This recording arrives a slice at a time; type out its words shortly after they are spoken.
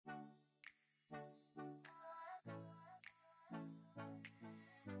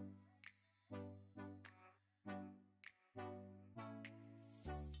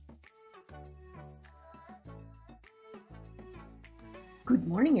Good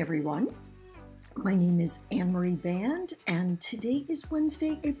morning, everyone. My name is Anne-Marie Band, and today is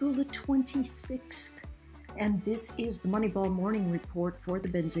Wednesday, April the 26th. And this is the Moneyball Morning Report for the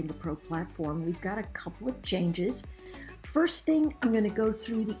Benzinga Pro platform. We've got a couple of changes. First thing, I'm going to go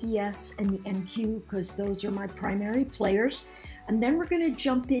through the ES and the NQ because those are my primary players. And then we're going to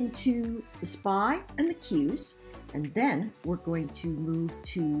jump into the SPY and the Qs. And then we're going to move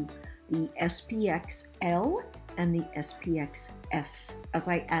to the SPXL and the SPXS as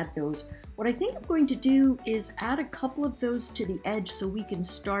I add those. What I think I'm going to do is add a couple of those to the edge so we can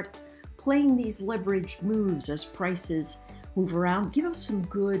start playing these leveraged moves as prices move around. Give us some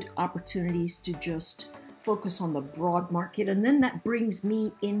good opportunities to just focus on the broad market. And then that brings me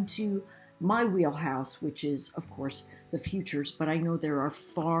into my wheelhouse, which is, of course, the futures. But I know there are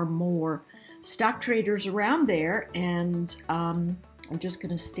far more stock traders around there, and I'm just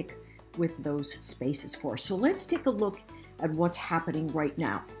going to stick with those spaces for us. So let's take a look at what's happening right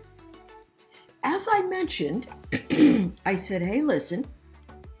now. As I mentioned, I said, hey, listen,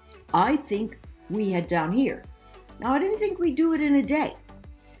 I think we head down here. Now, I didn't think we'd do it in a day.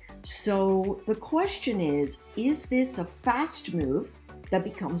 So the question is this a fast move that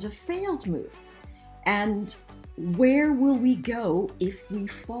becomes a failed move? And where will we go if we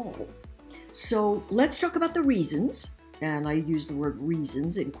fall? So let's talk about the reasons. And I use the word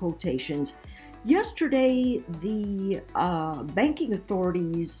reasons in quotations. Yesterday, the banking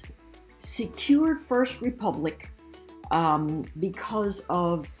authorities secured First Republic because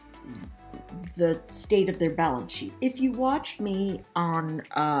of the state of their balance sheet. If you watched me on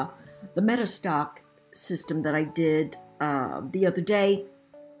the Metastock system that I did the other day,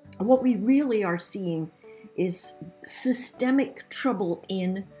 what we really are seeing is systemic trouble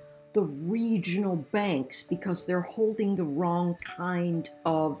in the regional banks because they're holding the wrong kind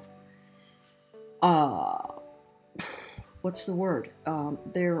of, what's the word?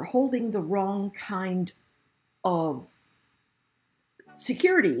 They're holding the wrong kind of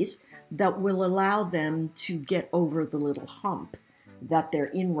securities that will allow them to get over the little hump that they're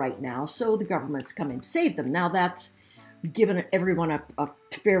in right now. So the government's come in to save them. Now that's given everyone a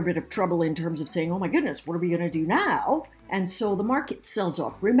fair bit of trouble in terms of saying, oh my goodness, what are we going to do now? And so the market sells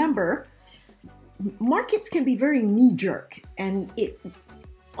off. Remember, markets can be very knee-jerk, and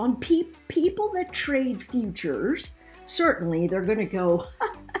on people that trade futures, certainly they're going to go,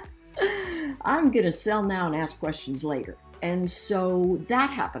 I'm going to sell now and ask questions later. And so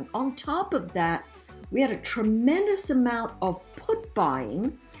that happened. On top of that, we had a tremendous amount of put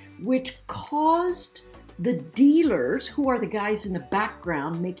buying, which caused the dealers, who are the guys in the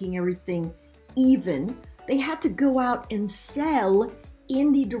background making everything even, they had to go out and sell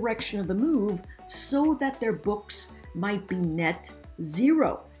in the direction of the move so that their books might be net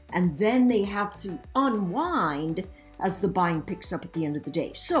zero. And then they have to unwind as the buying picks up at the end of the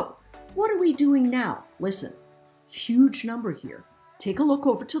day. So what are we doing now? Listen, huge number here. Take a look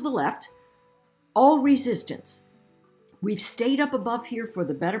over to the left. All resistance. We've stayed up above here for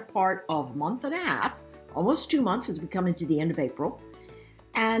the better part of a month and a half, almost 2 months as we come into the end of April.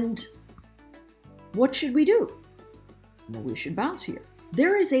 And what should we do? Well, we should bounce here.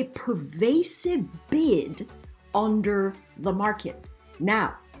 There is a pervasive bid under the market.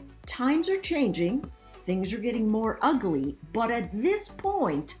 Now, times are changing, things are getting more ugly, but at this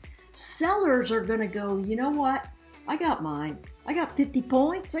point, sellers are going to go, you know what? I got mine. I got 50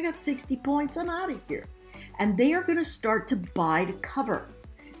 points. I got 60 points. I'm out of here. And they are going to start to buy to cover.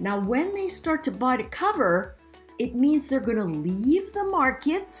 Now, when they start to buy to cover, it means they're going to leave the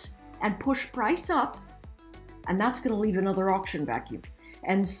market and push price up, and that's going to leave another auction vacuum.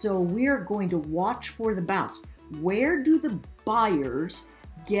 And so we're going to watch for the bounce. Where do the buyers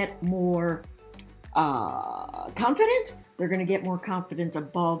get more confident? They're going to get more confidence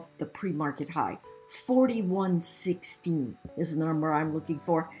above the pre-market high. 41.16 is the number I'm looking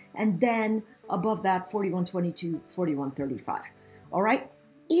for. And then above that, 41.22, 41.35. All right?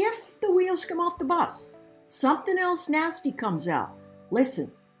 If the wheels come off the bus, something else nasty comes out.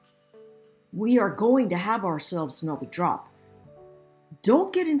 Listen, we are going to have ourselves another drop.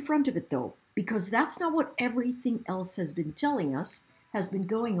 Don't get in front of it, though, because that's not what everything else has been telling us has been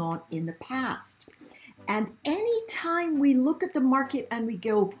going on in the past. And anytime we look at the market and we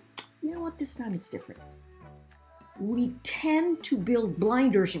go, you know what, this time it's different, we tend to build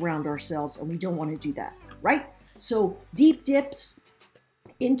blinders around ourselves, and we don't want to do that, right? So deep dips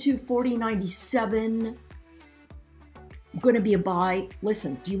into 40.97, going to be a buy.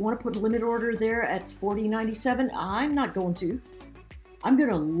 Listen, do you want to put a limit order there at 40.97? I'm not going to. I'm going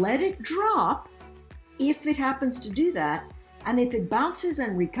to let it drop if it happens to do that. And if it bounces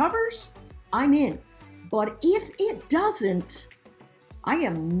and recovers, I'm in. But if it doesn't, I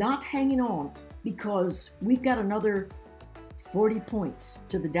am not hanging on because we've got another 40 points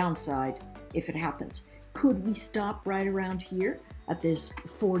to the downside if it happens. Could we stop right around here at this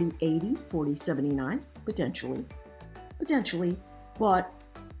 40.80, 40.79? Potentially. Potentially. But,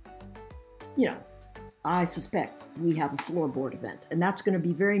 you know, I suspect we have a floorboard event. And that's going to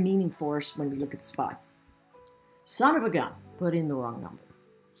be very meaningful for us when we look at the SPY. Son of a gun. Put in the wrong number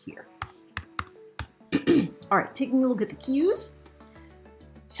here. All right, taking a look at the Qs.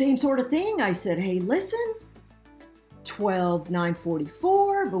 Same sort of thing. I said, hey, listen,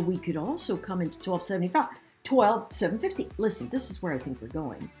 12,944, but we could also come into 1275, 12,750. Listen, this is where I think we're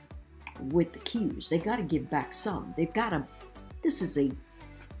going with the Qs. They got to give back some. They've got to, this is a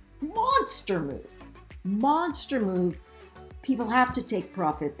monster move. Monster move. People have to take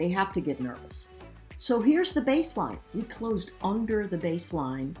profit. They have to get nervous. So here's the baseline. We closed under the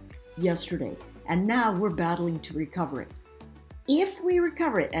baseline yesterday, and now we're battling to recover it. If we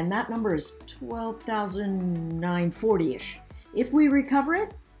recover it, and that number is 12,940-ish. If we recover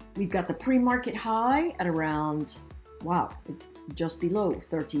it, we've got the pre-market high at around, wow, just below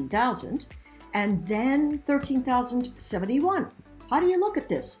 13,000, and then 13,071. How do you look at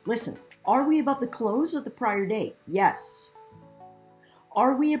this? Listen, are we above the close of the prior day? Yes.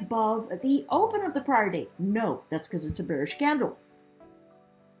 Are we above the open of the prior day? No, that's because it's a bearish candle.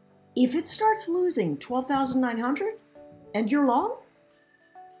 If it starts losing 12,900 and you're long,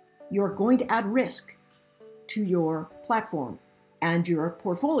 you're going to add risk to your platform and your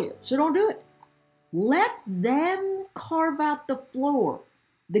portfolio. So don't do it. Let them carve out the floor.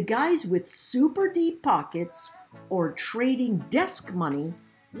 The guys with super deep pockets or trading desk money,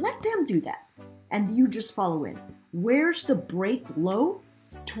 let them do that. And you just follow in. Where's the break low?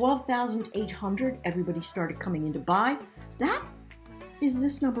 12,800. Everybody started coming in to buy. That is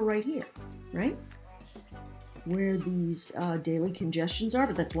this number right here, right? Where these daily congestions are,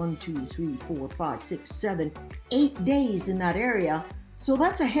 but that's 1, 2, 3, 4, 5, 6, 7, 8 days in that area. So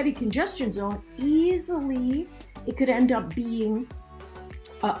that's a heavy congestion zone. Easily, it could end up being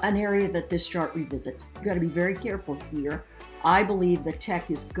an area that this chart revisits. You got to be very careful here. I believe the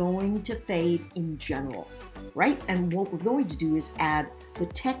tech is going to fade in general, right? And what we're going to do is add the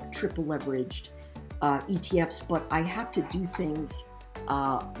tech triple leveraged ETFs, but I have to do things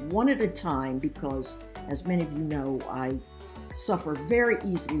one at a time because, as many of you know, I suffer very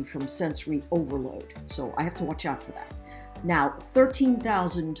easily from sensory overload. So I have to watch out for that. Now,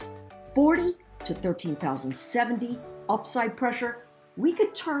 13,040 to 13,070 upside pressure. We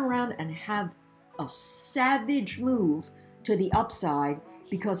could turn around and have a savage move to the upside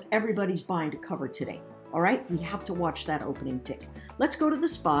because everybody's buying to cover today. All right, we have to watch that opening tick. Let's go to the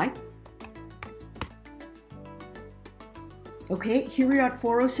SPY. Okay, here we are at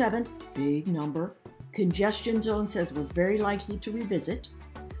 407, big number. Congestion zone says we're very likely to revisit.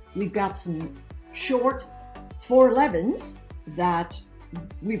 We've got some short 411s that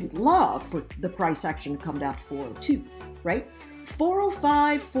we would love for the price action to come down to 402, right?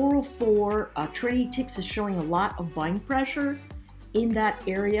 405, 404, trading ticks is showing a lot of buying pressure in that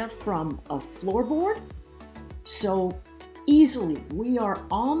area from a floorboard. So easily, we are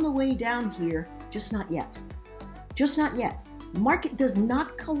on the way down here, just not yet. Just not yet. Market does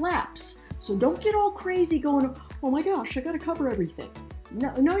not collapse. So don't get all crazy going, oh my gosh, I got to cover everything.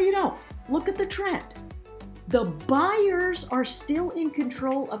 No, you don't. Look at the trend. The buyers are still in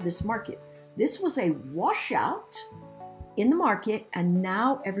control of this market. This was a washout in the market, and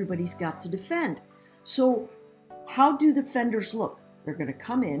now everybody's got to defend. So how do defenders look? They're going to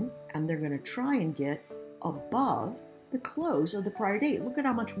come in and they're going to try and get above the close of the prior day. Look at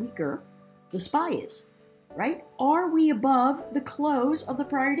how much weaker the SPY is, right? Are we above the close of the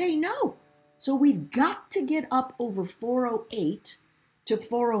prior day? No. So we've got to get up over 408 to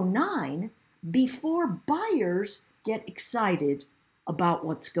 409 before buyers get excited about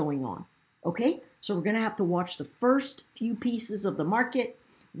what's going on. Okay, so we're going to have to watch the first few pieces of the market.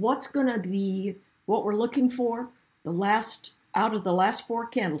 What's going to be what we're looking for? The last, out of the last 4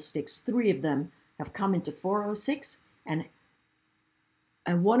 candlesticks, 3 of them have come into 406, and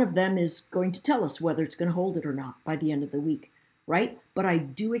one of them is going to tell us whether it's going to hold it or not by the end of the week, right? But I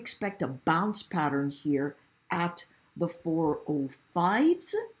do expect a bounce pattern here at the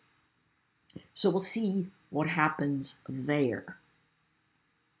 405s. So we'll see what happens there.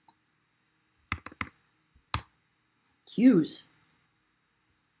 Qs.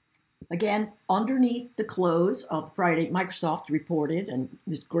 Again, underneath the close of Friday, Microsoft reported, and it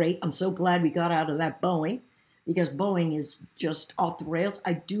was great. I'm so glad we got out of that Boeing, because Boeing is just off the rails.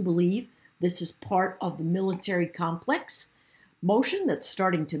 I do believe this is part of the military complex motion that's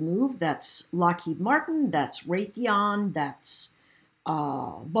starting to move. That's Lockheed Martin, that's Raytheon, that's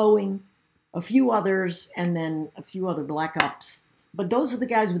Boeing, a few others, and then a few other black ops. But those are the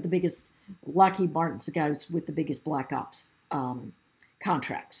guys with the biggest, Lockheed Martin's the guys with the biggest black ops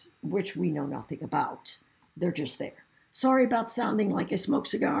contracts, which we know nothing about. They're just there. Sorry about sounding like I smoke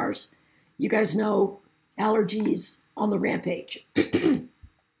cigars. You guys know allergies on the rampage.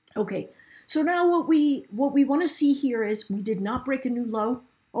 Okay, so now what we want to see here is we did not break a new low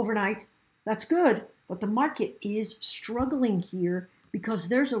overnight. That's good, but the market is struggling here because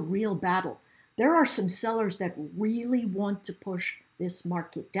there's a real battle. There are some sellers that really want to push this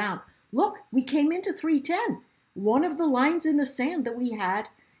market down. Look, we came into 310. One of the lines in the sand that we had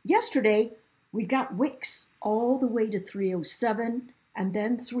yesterday, we got wicks all the way to 307 and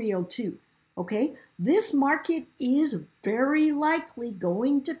then 302. Okay, this market is very likely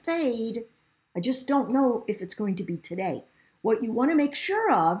going to fade. I just don't know if it's going to be today. What you want to make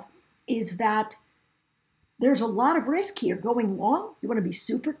sure of is that there's a lot of risk here going long. You want to be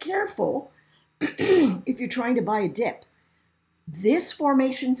super careful if you're trying to buy a dip. This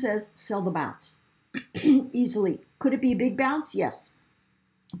formation says sell the bounce easily. Could it be a big bounce? Yes.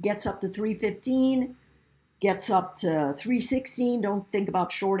 Gets up to 315, gets up to 316. Don't think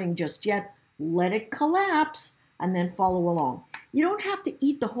about shorting just yet. Let it collapse and then follow along. You don't have to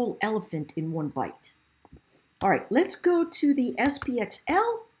eat the whole elephant in one bite. All right, let's go to the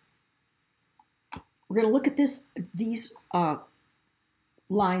SPXL. We're going to look at this. These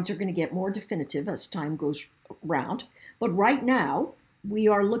lines are going to get more definitive as time goes around. But right now, we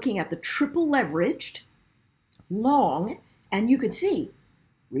are looking at the triple leveraged long, and you can see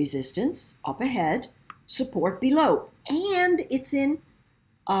resistance up ahead, support below, and it's in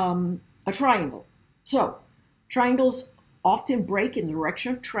a triangle. So triangles often break in the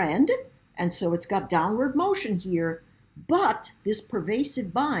direction of trend, and so it's got downward motion here, but this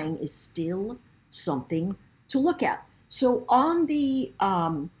pervasive buying is still something to look at. So on the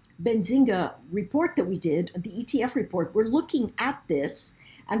Benzinga report that we did, the ETF report, we're looking at this,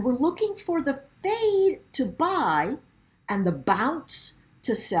 and we're looking for the fade to buy and the bounce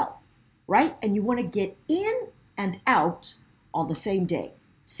to sell, right? And you want to get in and out on the same day,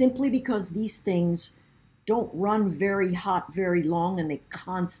 simply because these things don't run very hot very long and they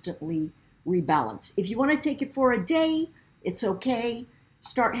constantly rebalance. If you want to take it for a day, it's okay.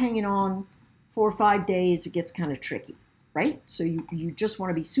 Start hanging on 4 or 5 days, it gets kind of tricky, right? So you just want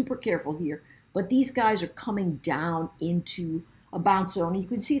to be super careful here. But these guys are coming down into a bounce zone. You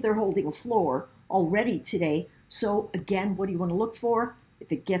can see they're holding a floor already today. So again, what do you want to look for?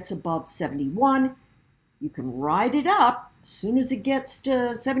 If it gets above 71, you can ride it up. As soon as it gets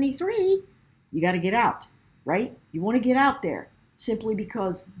to 73, you got to get out, right? You want to get out there simply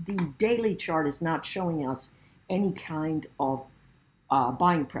because the daily chart is not showing us any kind of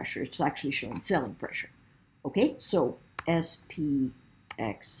buying pressure. It's actually showing selling pressure. Okay, so SPXS,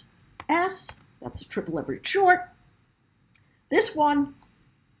 that's a triple leverage short. This one,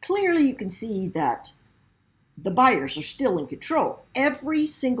 clearly you can see that the buyers are still in control. Every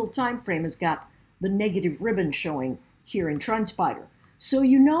single time frame has got the negative ribbon showing here in TrendSpider. So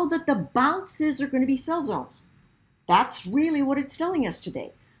you know that the bounces are going to be sell zones. That's really what it's telling us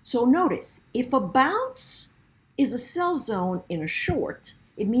today. So notice, if a bounce is a sell zone in a short,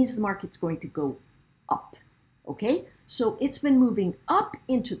 it means the market's going to go up. Okay, so it's been moving up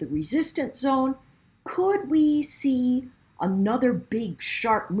into the resistance zone. Could we see another big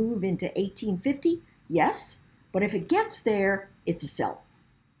sharp move into 1850? Yes, but if it gets there, it's a sell.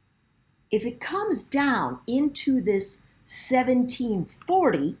 If it comes down into this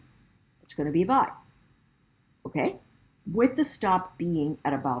 1740, it's going to be a buy. Okay, with the stop being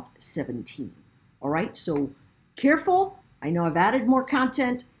at about 17. All right, so careful. I know I've added more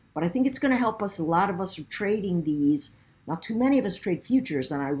content, but I think it's going to help us. A lot of us are trading these. Not too many of us trade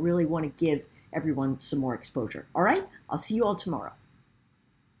futures, and I really want to give everyone some more exposure. All right, I'll see you all tomorrow.